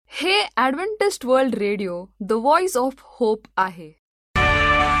Adventist world radio the voice of hope आहे.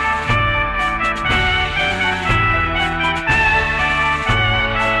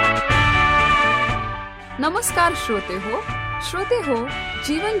 नमस्कार श्रोते हो,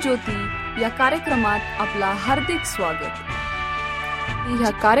 जीवन ज्योती या कार्यक्रमात आपला हार्दिक स्वागत.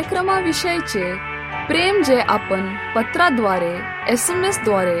 ह्या कार्यक्रमाविषयीचे प्रेम जे आपण पत्राद्वारे SMS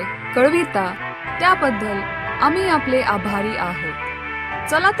द्वारे कळविता त्याबद्दल आम्ही आपले आभारी आहोत.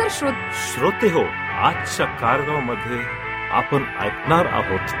 चला तर श्रोते हो, आजच्या कार्यक्रमामध्ये आपण ऐकणार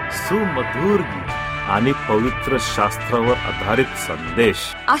आहोत सुमधुर गीत आणि पवित्र शास्त्रावर आधारित संदेश.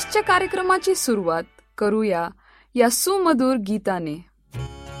 आजच्या कार्यक्रमाची सुरुवात करूया या सुमधुर गीताने.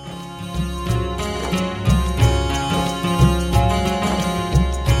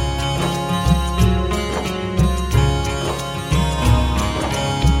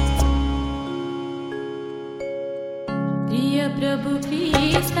 प्रिय प्रभु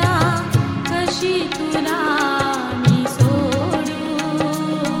ख्रिस्ता, कशी तुला मी सोडू,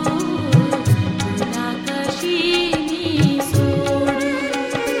 तुला कशी मी सोडू.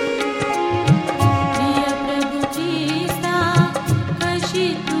 प्रिय प्रभु ख्रिस्ता,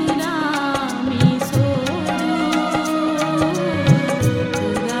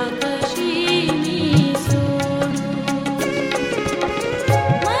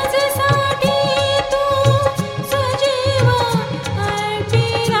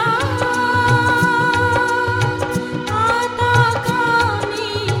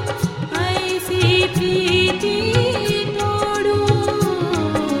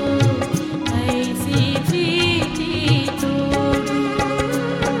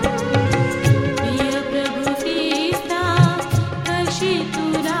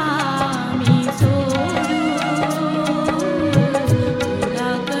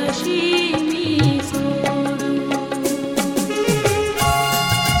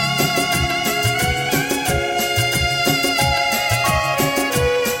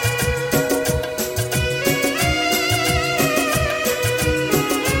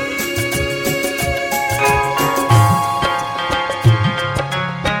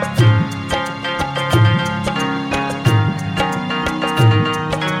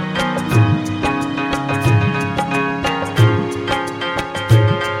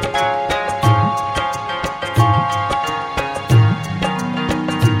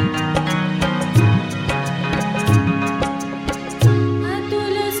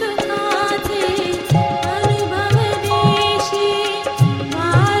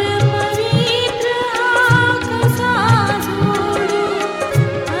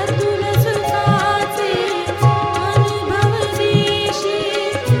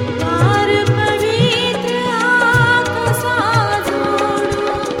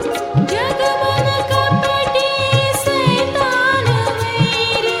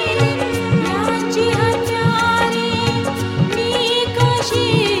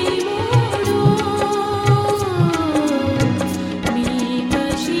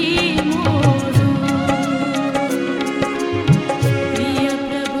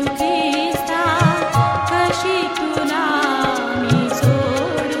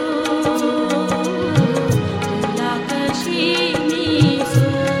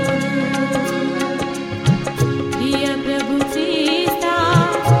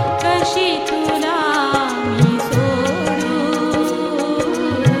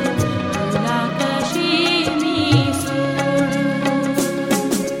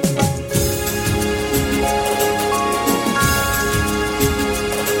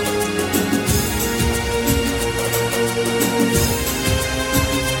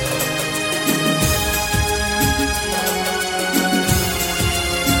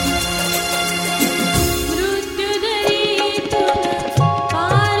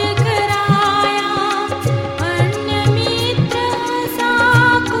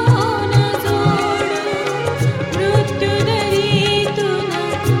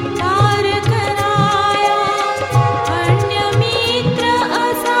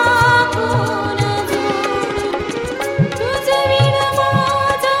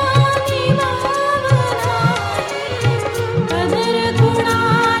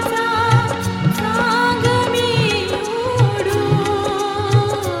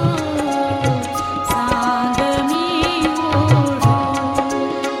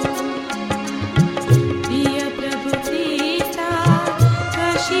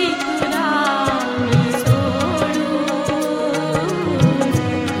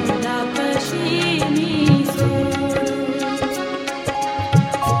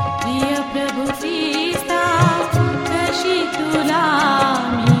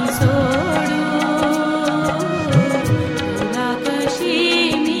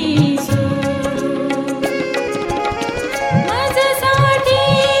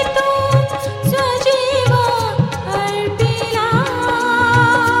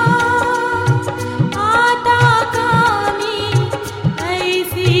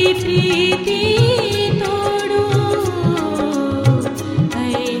 प्रीती तोडू,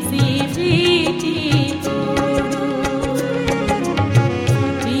 ऐसी प्रीती तोडू.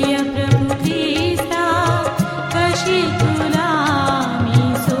 प्रिय प्रभू ख्रिस्ता, कशी तुला मी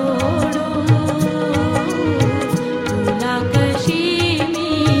सोडू, तुला कशी मी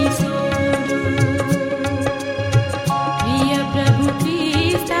सोडू. प्रिय प्रभू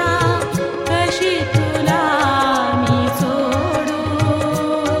ख्रिस्ता, कशी तुला मी सोडू,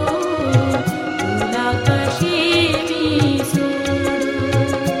 तुला कशी मी सोडू,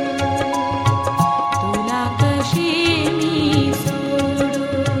 तुला कशी मी सोडू,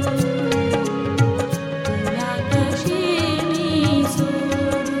 तुला कशी मी सोडू.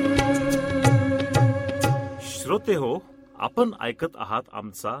 श्रोते हो, आपण ऐकत आहात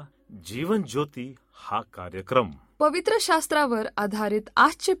आमचा जीवन ज्योती हा कार्यक्रम. पवित्र शास्त्रावर आधारित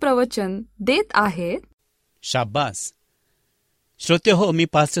आजचे प्रवचन देत आहेत शाब्बास. श्रोते हो, मी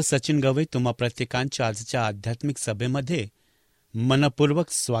पास्टर सचिन गवई तुम्हा प्रत्येकांच्या आजच्या आध्यात्मिक सभेमध्ये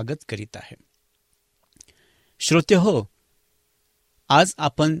मनपूर्वक स्वागत करीत आहे. श्रोते हो, आज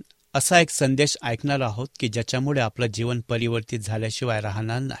आपण असा एक संदेश ऐकणार आहोत की ज्याच्यामुळे आपलं जीवन परिवर्तित झाल्याशिवाय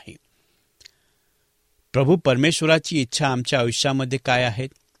राहणार नाही. प्रभू परमेश्वराची इच्छा आमच्या आयुष्यामध्ये काय आहे,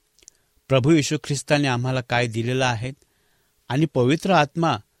 प्रभू येशू ख्रिस्ताने आम्हाला काय दिलेलं आहे आणि पवित्र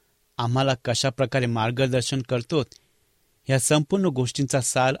आत्मा आम्हाला कशा प्रकारे मार्गदर्शन करतो, या संपूर्ण गोष्टींचा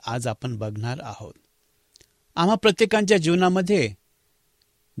सार आज आपण बघणार आहोत. आम्हा प्रत्येकांच्या जीवनामध्ये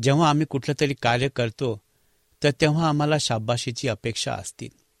जेव्हा आम्ही कुठलं तरी कार्य करतो तर तेव्हा आम्हाला शाबाशीची अपेक्षा असते.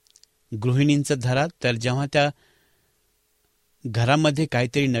 गृहिणींचं धरा तर जेव्हा त्या घरामध्ये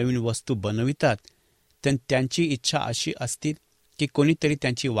काहीतरी नवीन वस्तू बनवितात तर त्यांची इच्छा अशी असते की कोणीतरी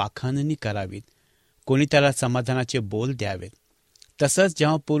त्यांची वाखाणणी करावीत, कोणी त्याला समाधानाचे बोल द्यावेत. तसंच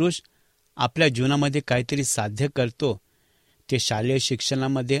जेव्हा पुरुष आपल्या जीवनामध्ये काहीतरी साध्य करतो, ते शालेय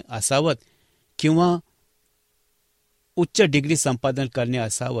शिक्षणामध्ये असावं किंवा उच्च डिग्री संपादन करणे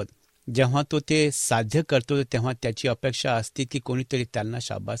असावं, जेव्हा तो ते साध्य करतो तेव्हा त्याची अपेक्षा असते की कोणीतरी त्यांना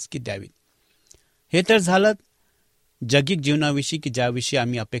शाबासकी द्यावी. हे तर झालं जगिक जीवनाविषयी की ज्याविषयी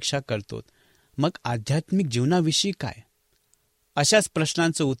आम्ही अपेक्षा करतो. मग आध्यात्मिक जीवनाविषयी काय? अशाच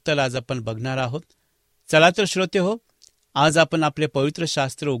प्रश्नांचं उत्तर आज आपण बघणार आहोत. चला तर श्रोते हो, आज आपण आपले पवित्र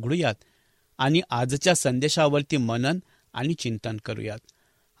शास्त्र उघडूयात आणि आजच्या संदेशावरती मनन आणि चिंतन करूयात.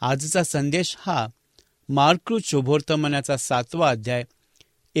 आजचा संदेश हा मार्कृत शुभवर्तमानाचा 7वा अध्याय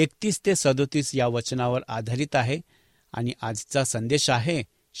 31 ते 37 या वचनावर आधारित आहे आणि आजचा संदेश आहे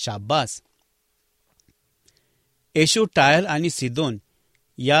शाब्बास. येशू टायर आणि सिदोन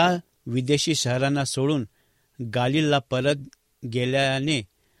या विदेशी शहरांना सोडून गालिलला परत गेल्याने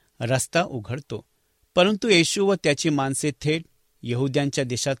रस्ता उघडतो. परंतु येशू व त्याची माणसे थेट यहुद्यांच्या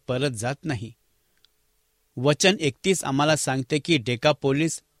देशात परत जात नाही. वचन 31 आम्हाला सांगते की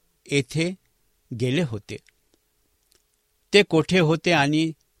डेकापोलिस येथे गेले होते. ते कोठे होते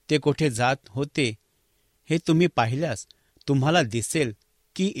आणि ते कोठे जात होते हे तुम्ही पाहिल्यास तुम्हाला दिसेल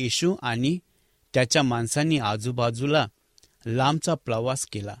की येशू आणि त्याच्या माणसांनी आजूबाजूला लांबचा प्रवास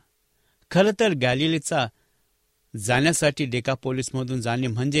केला. खरं तर गॅलिलीचा जाण्यासाठी डेकापोलिसमधून जाणे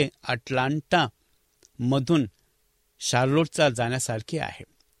म्हणजे अटलांटा मधून शार्लोटचा जाण्यासारखे आहे.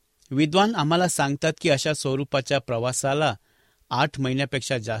 विद्वान आम्हाला सांगतात की अशा स्वरूपाच्या प्रवासाला 8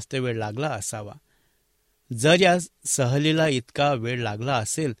 महिन्यापेक्षा जास्त वेळ लागला असावा. जर या सहलीला इतका वेळ लागला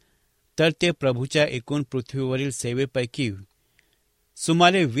असेल तर ते प्रभूच्या एकूण पृथ्वीवरील सेवेपैकी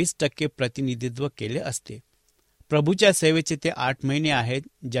सुमारे 20% प्रतिनिधित्व केले असते. प्रभूच्या सेवेचे ते 8 महिने आहेत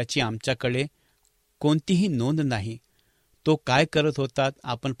ज्याची आमच्याकडे कोणतीही नोंद नाही. तो काय करत होतात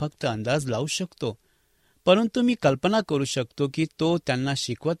आपण फक्त अंदाज लावू शकतो, परंतु मी कल्पना करू शकतो की तो त्यांना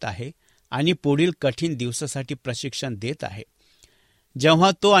शिकवत आहे आणि पुढील कठीण दिवसासाठी प्रशिक्षण देत आहे.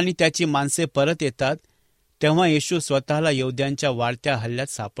 जेव्हा तो आणि त्याची माणसे परत येतात तेव्हा येशू स्वतःला यहुद्यांच्या वाढत्या हल्ल्यात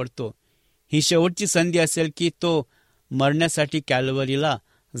सापडतो. ही शेवटची संधी असेल की तो मरण्यासाठी कॅल्वरीला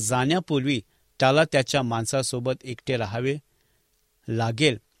जाण्यापूर्वी त्याला त्याच्या माणसासोबत एकटे राहावे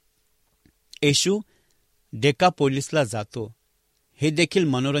लागेल. येशू डेकापोलिसला जातो. हे देखील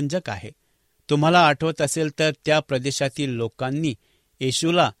मनोरंजक आहे. तुम्हाला आठवत असेल तर त्या प्रदेशातील लोकांनी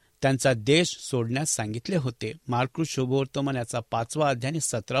येशूला त्यांचा देश सोडण्यास सांगितले होते. मार्कृत शुभवर्तमान याचा 5वा अध्याय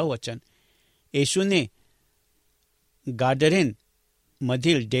 17 वचन. येशूने गाडरेन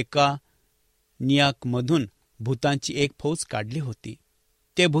मधील डेकानियाकमधून भूतांची एक फौज काढली होती.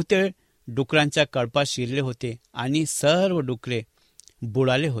 ते भूते डुकरांच्या कळपात शिरले होते आणि सर्व डुकरे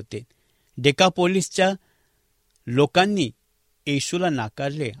बुडाले होते. डेकापोलिसच्या लोकांनी येशूला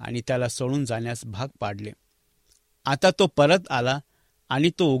नाकारले आणि त्याला सोडून जाण्यास भाग पाडले. आता तो परत आला आणि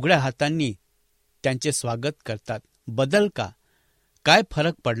तो उघड्या हातांनी त्यांचे स्वागत करतात. बदल का? काय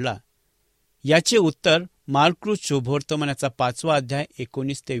फरक पडला? याचे उत्तर मार्कृत शुभवर्तमानाचा 5वा अध्याय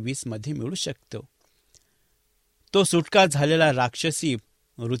 19 ते 20 मध्ये मिळू शकतो. तो सुटका झालेला राक्षसी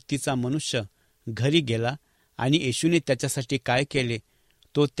वृत्तीचा मनुष्य घरी गेला आणि येशूने त्याच्यासाठी काय केले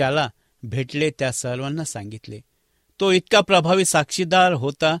तो त्याला भेटले त्या सर्वांना सांगितले. तो इतका प्रभावी साक्षीदार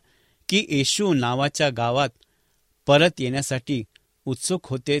होता की येशू नावाच्या गावात परत येण्यासाठी उत्सुक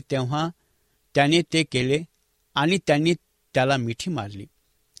होते तेव्हा त्याने ते केले आणि त्यांनी त्याला मिठी मारली.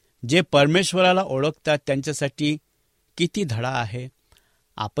 जे परमेश्वराला ओळखतात त्यांच्यासाठी किती धडा आहे.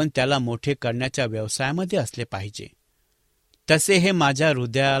 आपण त्याला मोठे करण्याच्या व्यवसायामध्ये असले पाहिजे. तसे हे माझ्या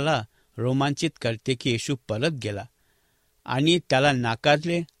हृदयाला रोमांचित करते की येशू परत गेला आणि त्याला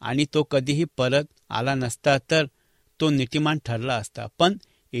नाकारले आणि तो कधीही परत आला नसता तर तो नीतिमान ठरला असता. पण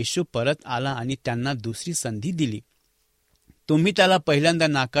येशू परत आला आणि त्यांना दुसरी संधी दिली. तुम्ही त्याला पहिल्यांदा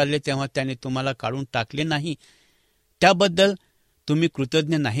नाकारले तेव्हा त्याने तुम्हाला काढून टाकले नाही. त्याबद्दल तुम्ही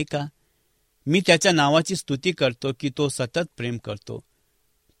कृतज्ञ नाही का? मी त्याच्या नावाची स्तुती करतो की तो सतत प्रेम करतो.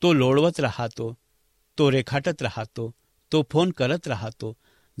 तो लोळवत राहतो, तो रेखाटत राहतो, तो फोन करत राहतो.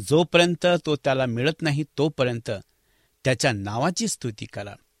 जोपर्यंत तो त्याला मिळत नाही तोपर्यंत त्याच्या नावाची स्तुती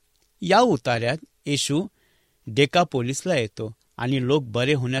करा. या उतार्यात येशू डेकापोलिसला येतो आणि लोक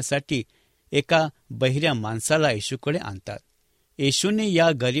बरे होण्यासाठी एका बहिऱ्या माणसाला येशूकडे आणतात. येशूने या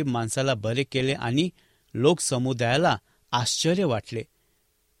गरीब माणसाला बरे केले आणि लोक समुदायाला आश्चर्य वाटले.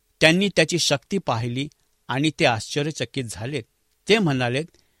 त्यांनी त्याची शक्ती पाहिली आणि ते आश्चर्यचकित झालेत. ते म्हणालेत,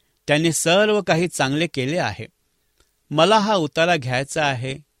 त्याने सर्व काही चांगले केले आहे. मला हा उतारा घ्यायचा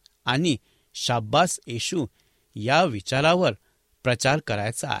आहे आणि शाब्बास येशू या विचारावर प्रचार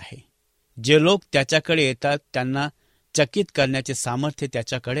करायचा आहे. जे लोक त्याच्याकडे येतात त्यांना चकित करण्याचे सामर्थ्य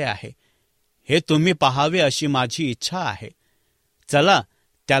त्याच्याकडे आहे. हे तुम्ही पाहावे अशी माझी इच्छा आहे. चला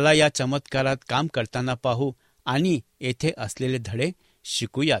त्याला या चमत्कारात काम करताना पाहू आणि येथे असलेले धडे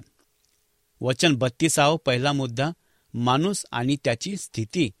शिकूयात. वचन 32 पहिला मुद्दा, माणूस आणि त्याची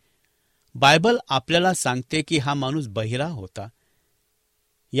स्थिती. बायबल आपल्याला सांगते की हा माणूस बहिरा होता.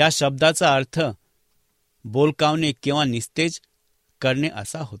 या शब्दाचा अर्थ बोलकावणे किंवा निस्तेज करणे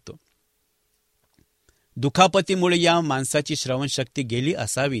असा होतो. दुखापतीमुळे या माणसाची श्रवणशक्ती गेली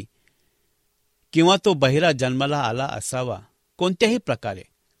असावी किंवा तो बहिरा जन्माला आला असावा. कोणत्याही प्रकारे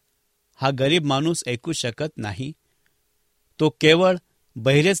हा गरीब माणूस ऐकू शकत नाही. तो केवळ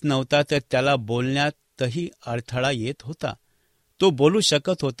बहिरेच नव्हता तर त्याला बोलण्यातही अडथळा येत होता. तो बोलू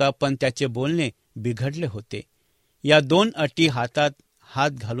शकत होता पण त्याचे बोलणे बिघडले होते. या दोन अटी हातात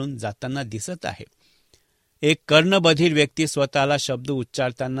हात घालून जाताना दिसत आहे. एक कर्णबधीर व्यक्ती स्वतःला शब्द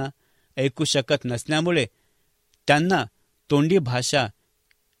उच्चारताना ऐकू शकत नसल्यामुळे त्यांना तोंडी भाषा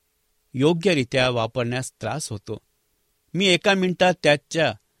योग्यरित्या वापरण्यास त्रास होतो. मी एका मिनिटात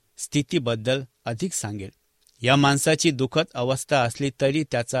त्याच्या स्थितीबद्दल अधिक सांगेल. या माणसाची दुःखद अवस्था असली तरी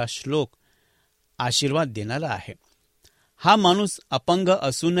त्याचा श्लोक आशीर्वाद देणारा आहे. हा माणूस अपंग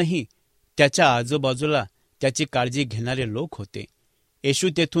असूनही त्याच्या आजूबाजूला त्याची काळजी घेणारे लोक होते. येशू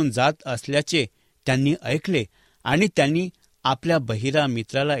तेथून जात असल्याचे त्यांनी ऐकले आणि त्यांनी आपल्या बहिरा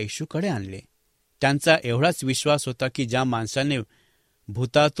मित्राला येशूकडे आणले. त्यांचा एवढाच विश्वास होता की ज्या माणसाने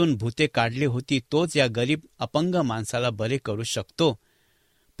भूतातून भूते काढली होती तोच या गरीब अपंग माणसाला बरे करू शकतो.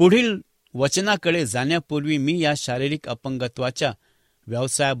 पुढील वचनाकडे जाण्यापूर्वी मी या शारीरिक अपंगत्वाच्या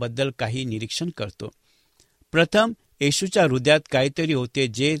व्यवसायाबद्दल काही निरीक्षण करतो. प्रथम येशूच्या हृदयात काहीतरी होते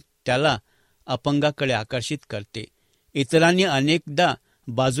जे त्याला अपंगाकडे आकर्षित करते. इतरांनी अनेकदा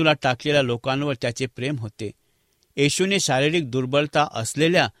बाजूला टाकलेल्या लोकांवर त्याचे प्रेम होते. येशूने शारीरिक दुर्बलता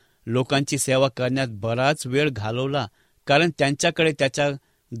असलेल्या लोकांची सेवा करण्यात बराच वेळ घालवला कारण त्यांच्याकडे त्याच्या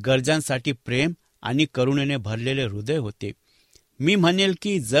गरजांसाठी प्रेम आणि करुणेने भरलेले हृदय होते. मी म्हणेल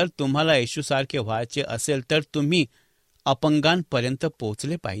की जर तुम्हाला येशूसारखे व्हायचे असेल तर तुम्ही अपंगांपर्यंत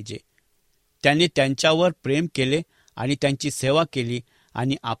पोहोचले पाहिजे. त्याने त्यांच्यावर प्रेम केले आणि त्यांची सेवा केली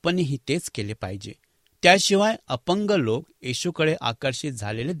आणि आपणही तेच केले पाहिजे. त्याशिवाय अपंग लोक येशूकडे आकर्षित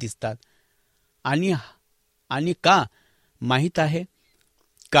झालेले दिसतात. आणि का माहीत आहे?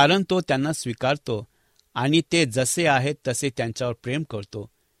 कारण तो त्यांना स्वीकारतो आणि ते जसे आहेत तसे त्यांच्यावर प्रेम करतो.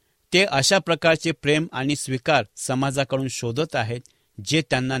 ते अशा प्रकारचे प्रेम आणि स्वीकार समाजाकडून शोधत आहेत जे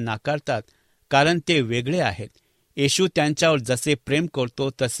त्यांना नाकारतात कारण ते वेगळे आहेत. येशू त्यांच्यावर जसे प्रेम करतो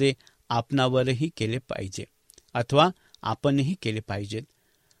तसे आपणावरही केले पाहिजे अथवा आपणही केले पाहिजेत.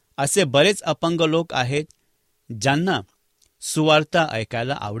 असे बरेच अपंग लोक आहेत ज्यांना सुवार्ता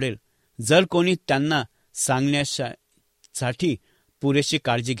ऐकायला आवडेल जर कोणी त्यांना सांगण्यासाठी पुरेशी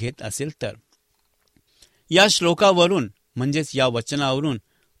काळजी घेत असेल तर. या श्लोकावरून म्हणजेच या वचनावरून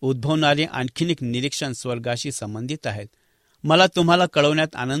उद्भवणारे आणखीन एक निरीक्षण स्वर्गाशी संबंधित आहेत. मला तुम्हाला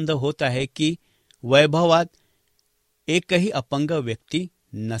कळवण्यात आनंद होत आहे की वैभवात एकही अपंग व्यक्ती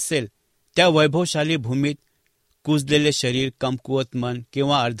नसेल त्या वैभवशाली भूमीत कुजलेले शरीर, कमकुवत मन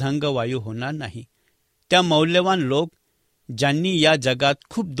किंवा अर्धांग वायू होणार नाही. त्या मौल्यवान लोक ज्यांनी या जगात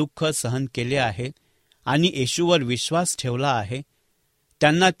खूप दुःख सहन केले आहे आणि येशूवर विश्वास ठेवला आहे,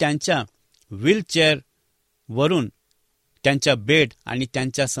 त्यांना त्यांच्या व्हीलचेअरवरून त्यांच्या बेड आणि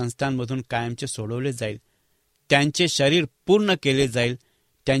त्यांच्या संस्थांमधून कायमचे सोडवले जाईल. त्यांचे शरीर पूर्ण केले जाईल.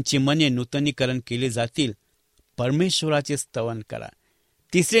 त्यांची मने नूतनीकरण केली जातील. परमेश्वराचे स्तवन करा.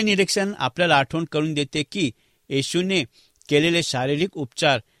 तिसरे निरीक्षण आपल्याला आठवण करून देते की येशूने केलेले शारीरिक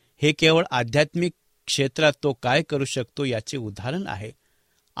उपचार हे केवळ आध्यात्मिक क्षेत्रात तो काय करू शकतो याचे उदाहरण आहे.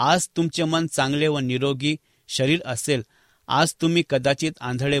 आज तुमचे मन चांगले व निरोगी शरीर असेल. आज तुम्ही कदाचित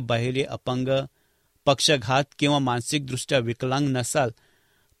आंधळे, बहिरे, अपंग, पक्षघात किंवा मानसिकदृष्ट्या विकलांग नसाल.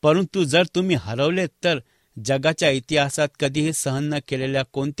 परंतु जर तुम्ही हरवले तर जगाच्या इतिहासात कधीही सहन न केलेल्या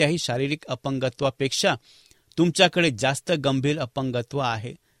कोणत्याही शारीरिक अपंगत्वापेक्षा तुमच्याकडे जास्त गंभीर अपंगत्व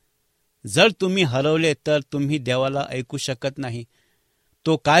आहे. जर तुम्ही हरवले तर तुम्ही देवाला ऐकू शकत नाही.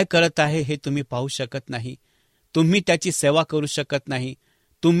 तो काय करत आहे हे तुम्ही पाहू शकत नाही. तुम्ही त्याची सेवा करू शकत नाही.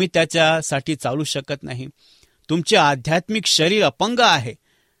 तुम्ही त्याच्यासाठी चालू शकत नाही. तुमचे आध्यात्मिक शरीर अपंग आहे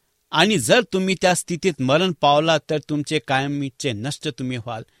आणि जर तुम्ही त्या स्थितीत मरण पावला तर तुमचे कायमीचे नष्ट तुम्ही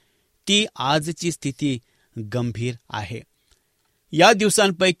व्हाल. ती आजची स्थिती गंभीर आहे. या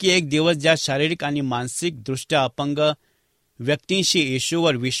दिवसांपैकी एक दिवस ज्या शारीरिक आणि मानसिक दृष्ट्या अपंग व्यक्तींशी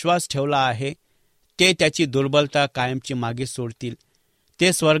येशूवर विश्वास ठेवला आहे ते त्याची दुर्बलता कायमची मागे सोडतील.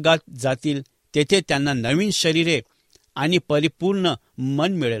 ते स्वर्गात जातील. तेथे त्यांना नवीन शरीरे आणि परिपूर्ण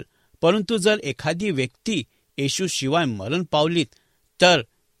मन मिळेल. परंतु जर एखादी व्यक्ती येशू शिवाय मरण पावलीत तर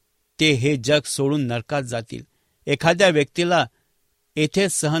ते हे जग सोडून नरकात जातील. एखाद्या व्यक्तीला येथे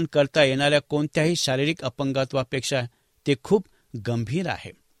सहन करता येणाऱ्या कोणत्याही शारीरिक अपंगत्वापेक्षा ते खूप गंभीर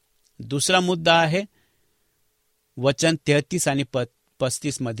आहे. दुसरा मुद्दा आहे वचन 33 आणि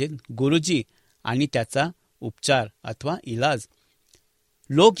 35 मध्ये गुरुजी आणि त्याचा उपचार अथवा इलाज.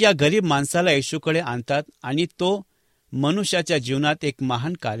 लोक या गरीब माणसाला येशूकडे आणतात आणि तो मनुष्याच्या जीवनात एक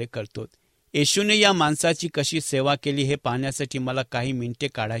महान कार्य करतो. येशूने या माणसाची कशी सेवा केली हे पाहण्यासाठी मला काही मिनिटे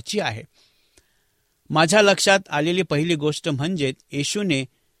काढायची आहे. माझ्या लक्षात आलेली पहिली गोष्ट म्हणजे येशूने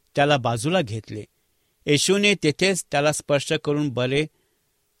त्याला बाजूला घेतले. येशूने तेथेच त्याला स्पर्श करून बरे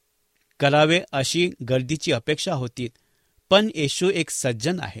करावे अशी गर्दीची अपेक्षा होती. पण येशू एक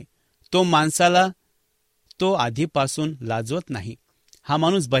सज्जन आहे. तो माणसाला तो आधीपासून लाजवत नाही. हा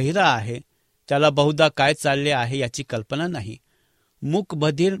माणूस बहिरा आहे. त्याला बहुधा काय चालले आहे याची कल्पना नाही.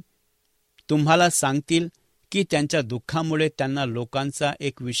 मूकबधीर तुम्हाला सांगतील की त्यांच्या दुःखामुळे त्यांना लोकांचा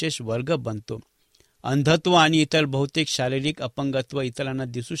एक विशेष वर्ग बनतो. अंधत्व आणि इतर बहुतेक शारीरिक अपंगत्व इतरांना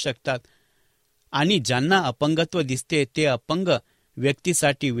दिसू शकतात आणि ज्यांना अपंगत्व दिसते ते अपंग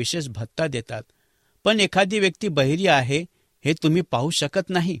व्यक्तीसाठी विशेष भत्ता देतात. पण एखादी व्यक्ती बहिरी आहे हे तुम्ही पाहू शकत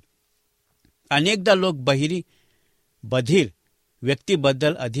नाही. अनेकदा लोक बधीर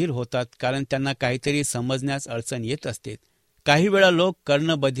व्यक्तीबद्दल अधीर होतात कारण त्यांना काहीतरी समजण्यास अडचण येत असते. काही वेळा लोक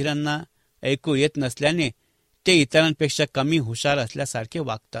कर्णबधिरांना ऐकू येत नसल्याने ते इतरांपेक्षा कमी हुशार असल्यासारखे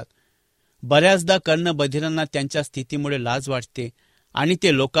वागतात. बऱ्याचदा कर्णबधिरांना त्यांच्या स्थितीमुळे लाज वाटते आणि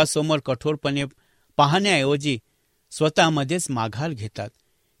ते लोकांसमोर कठोरपणे पाहण्याऐवजी स्वतःमध्येच माघार घेतात.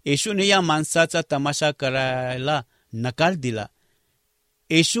 येशूने या माणसाचा तमाशा करायला नकार दिला.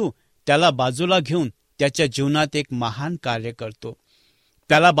 येशू त्याला बाजूला घेऊन त्याच्या जीवनात एक महान कार्य करतो.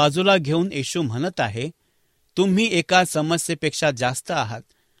 त्याला बाजूला घेऊन येशू म्हणत आहे, तुम्ही एका समस्येपेक्षा जास्त आहात.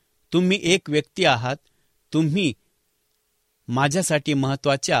 तुम्ही एक व्यक्ती आहात. तुम्ही माझ्यासाठी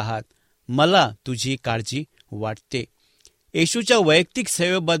महत्वाचे आहात. मला तुझी काळजी वाटते. येशूच्या वैयक्तिक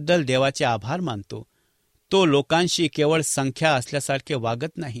सेवेबद्दल देवाचे आभार मानतो. तो लोकांशी केवळ संख्या असल्यासारखे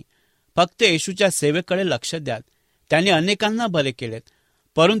वागत नाही. फक्त येशूच्या सेवेकडे लक्ष द्या. त्याने अनेकांना बरे केलेत,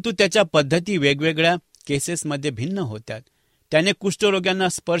 परंतु त्याच्या पद्धती वेगवेगळ्या केसेसमध्ये भिन्न होत्या. त्याने कुष्ठरोग्यांना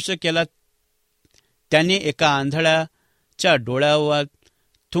स्पर्श केला. त्याने एका आंधळ्याच्या डोळ्यावर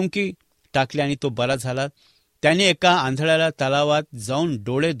थुंकी टाकली आणि तो बरा झाला. त्याने एका आंधळ्याला तलावात जाऊन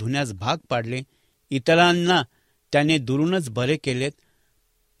डोळे धुण्यास भाग पाडले. इतरांना त्याने दुरूनच बरे केलेत.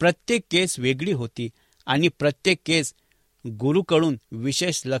 प्रत्येक केस वेगळी होती आणि प्रत्येक केस गुरुकडून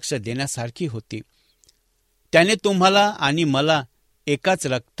विशेष लक्ष देण्यासारखी होती. त्याने तुम्हाला आणि मला एकाच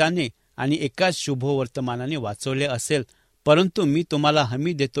रक्ताने आणि एकाच शुभवर्तमानाने वाचवले असेल, परंतु मी तुम्हाला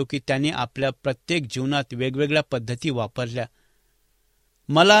हमी देतो की त्याने आपल्या प्रत्येक जीवनात वेगवेगळ्या पद्धती वापरल्या.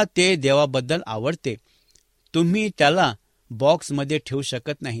 मला ते देवाबद्दल आवडते. तुम्ही त्याला बॉक्समध्ये ठेवू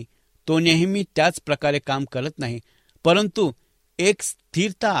शकत नाही. तो नेहमी त्याच प्रकारे काम करत नाही, परंतु एक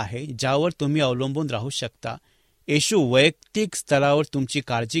स्थिरता आहे ज्यावर तुम्ही अवलंबून राहू शकता. येशू वैयक्तिक स्तरावर तुमची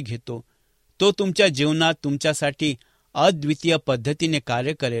काळजी घेतो. तो तुमच्या जीवनात तुमच्यासाठी अद्वितीय पद्धतीने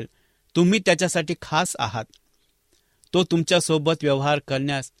कार्य करेल. तुम्ही त्याच्यासाठी खास आहात. तो तुमच्यासोबत व्यवहार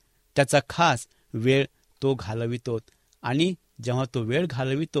करण्यास त्याचा खास वेळ तो घालवितो आणि जेव्हा तो वेळ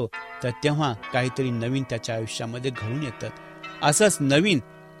घालवितो तर तेव्हा काहीतरी नवीन त्याच्या आयुष्यामध्ये घडून येतं. असंच नवीन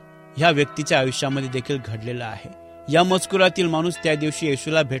ह्या व्यक्तीच्या आयुष्यामध्ये देखील घडलेलं आहे. या मजकुरातील माणूस त्या दिवशी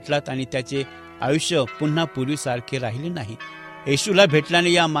येशूला भेटलात आणि त्याचे आयुष्य पुन्हा पूर्वीसारखे राहिले नाही. येशूला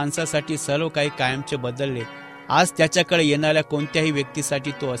भेटल्याने या माणसासाठी सर्व काही कायमचे बदलले. आज त्याच्याकडे येणाऱ्या कोणत्याही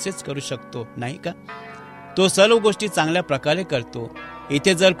व्यक्तीसाठी तो असेच करू शकतो, नाही का? तो सर्व गोष्टी चांगल्या प्रकारे करतो.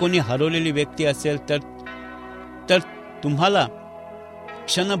 इथे जर कोणी हरवलेली व्यक्ती असेल तर तुम्हाला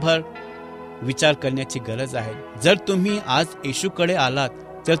क्षणभर विचार करण्याची गरज आहे. जर तुम्ही आज येशूकडे आलात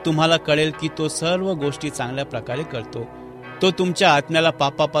तर तुम्हाला कळेल की तो सर्व गोष्टी चांगल्या प्रकारे करतो. तो तुमच्या आत्म्याला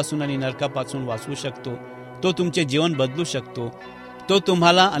पापापासून आणि नरकापासून वाचवू शकतो. तो तुमचे जीवन बदलू शकतो. तो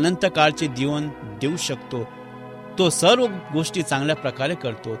तुम्हाला अनंत काळचे जीवन देऊ शकतो. तो सर्व गोष्टी चांगल्या प्रकारे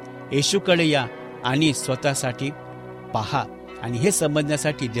करतो. येशूकडे या आणि स्वतःसाठी पहा. आणि हे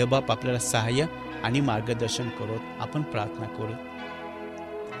समजण्यासाठी देवबाप आपल्याला सहाय्य आणि मार्गदर्शन करो. आपण प्रार्थना करू.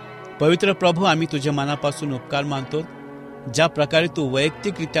 पवित्र प्रभू, आम्ही तुझ्या मनापासून उपकार मानतो. ज्या प्रकारे तू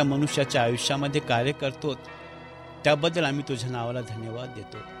वैयक्तिकरित्या मनुष्याच्या आयुष्यामध्ये कार्य करतो त्याबद्दल आम्ही तुझ्या नावाला धन्यवाद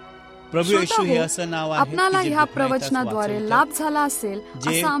देतो. प्रभू येशू हे असं नाव आहे आपणाला ह्या प्रवचनाद्वारे लाभ झाला असेल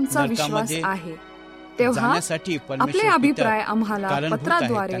असा आमचा विश्वास आहे. तेव्हा आपले अभिप्राय आम्हाला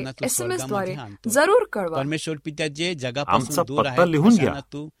पत्राद्वारे SMS द्वारे जरूर कळवा. परमेश्वर पित्या, जे आमचा जगापासून दूर पत्ता आहे लिहून घ्या.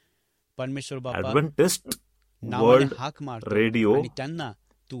 तू परमेश्वर बाबा ॲडव्हेंटिस्ट नावाने वर्ल्ड हाक मारतो रेडिओ, आणि त्यांना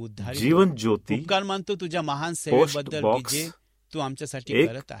तू उद्धार जीवन ज्योती, उपकार मानतो तुझ्या महान पोस्ट सेवेबद्दल बॉक्स जे तू आमच्यासाठी 1,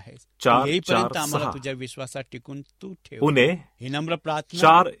 करत आहेस. 4, येईपर्यंत 4, आम्हाला 6. तुझ्या विश्वासात टिकून तू ठेव. पुणे ही नम्र प्रार्थना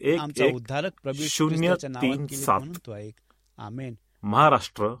 4, 1, आमचा 1, उद्धारक प्रभू येशू 0, ख्रिस्ताच्या नावात 3, केली 7. म्हणून तू ऐक. आमेन.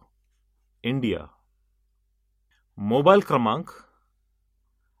 महाराष्ट्र, इंडिया. मोबाईल क्रमांक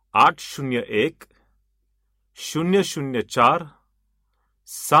 801 004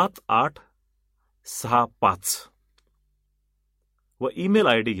 7865 व ईमेल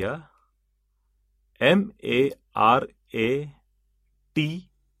आयडी घ्या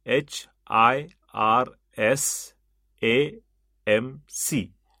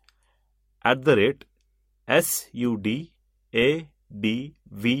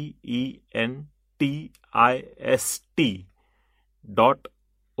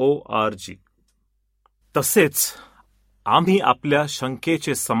तसेच आम्ही आपल्या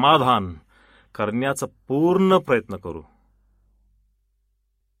शंकेचे समाधान करण्याचा पूर्ण प्रयत्न करू.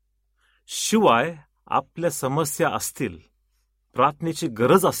 शिवाय आपल्या समस्या असतील, प्रार्थनेची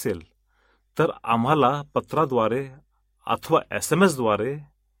गरज असेल तर आम्हाला पत्राद्वारे अथवा SMS द्वारे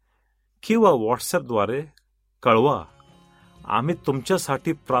किंवा व्हॉट्सअपद्वारे कळवा. आम्ही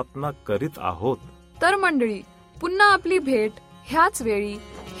तुमच्यासाठी प्रार्थना करीत आहोत. तर मंडळी, पुन्हा आपली भेट ह्याच वेळी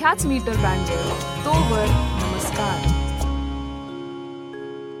ह्याच मीटर बँडवर. तोवर नमस्कार.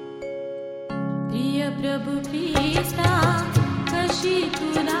 प्रिय प्रभु ख्रिस्ता, कशी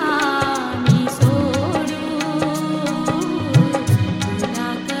तुला